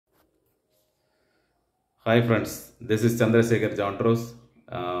Hi friends, this is Chandrasekar Johnrose.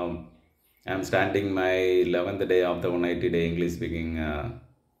 I am standing my 11th day of the 180-day English speaking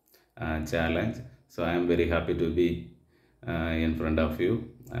challenge. So I am very happy to be in front of you.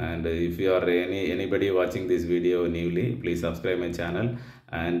 And if you are anybody watching this video newly, please subscribe my channel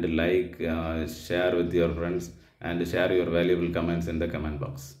and share with your friends and share your valuable comments in the comment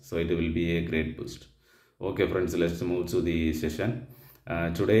box. So it will be a great boost. Okay friends, let's move to the session.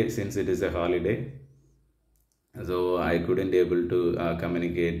 Today, since it is a holiday, so I couldn't able to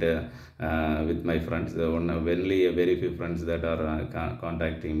communicate with my friends. Only a very few friends that are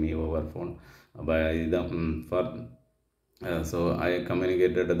contacting me over phone by them so I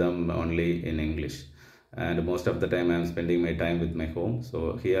communicated them only in English, and most of the time I am spending my time with my home.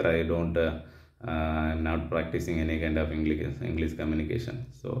 So here I don't I'm not practicing any kind of English communication.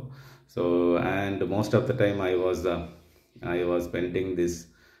 And most of the time I was spending this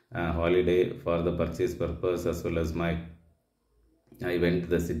holiday for the purchase purpose, as well as I went to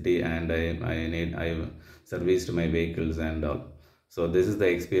the city and I serviced my vehicles and all. So this is the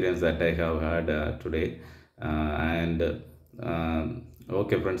experience that I have had today. And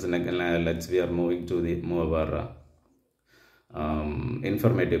Okay friends, let's we are moving to the more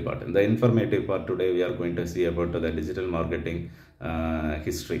informative part. In the informative part today, we are going to see about the digital marketing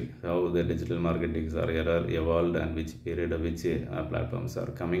history, how the digital marketings are evolved, and which period of which platforms are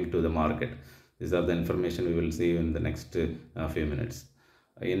coming to the market. These are the information we will see in the next few minutes.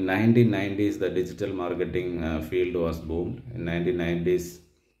 In 1990s, the digital marketing field was boomed. In 1990s,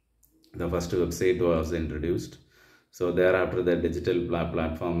 the first website was introduced. So thereafter, the digital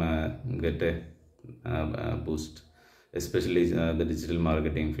platform get a boost, especially the digital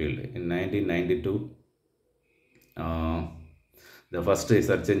marketing field. In 1992, the first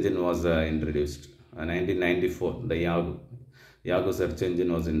search engine was introduced. 1994, the Yahoo search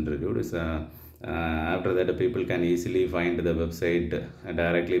engine was introduced. After that, people can easily find the website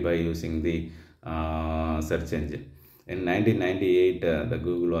directly by using the search engine. In 1998, the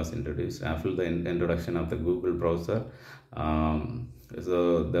Google was introduced. After the introduction of the Google browser,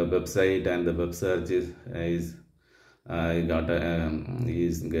 so the website and the web search is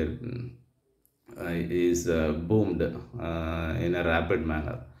boomed in a rapid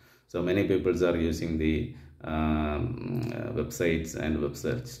manner. So many people are using the websites and web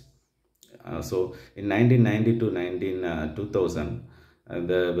search. So in 1990 to 2000,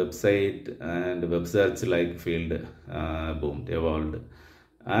 the website and web search like field evolved.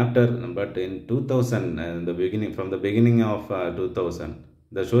 But in 2000, from the beginning of 2000,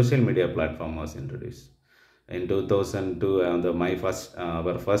 the social media platform was introduced. In 2002,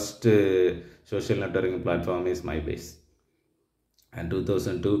 our first social networking platform is MyBase. And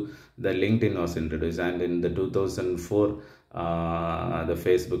 2002, the LinkedIn was introduced, and in the 2004, the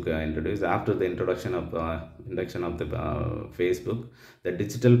Facebook introduced. After the introduction of the Facebook, the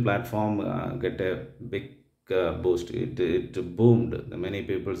digital platform get a big boost. It boomed. Many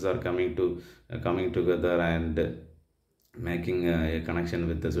people are coming together and making a connection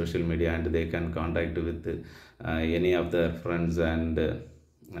with the social media, and they can contact with any of their friends and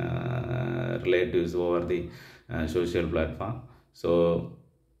relatives over the social platform. So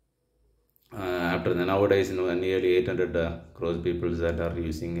after the nowadays, nearly 800 crore people that are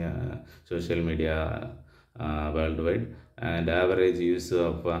using social media worldwide, and average use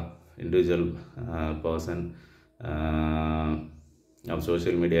of individual person of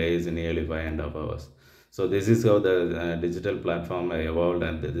social media is nearly 5.5 hours. So this is how the digital platform evolved,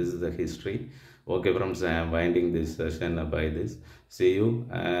 and this is the history. Okay friends, I am winding this session by this. See you,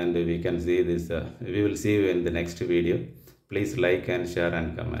 and we can see this. We will see you in the next video. Please like and share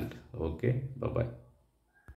and comment. Okay, bye bye.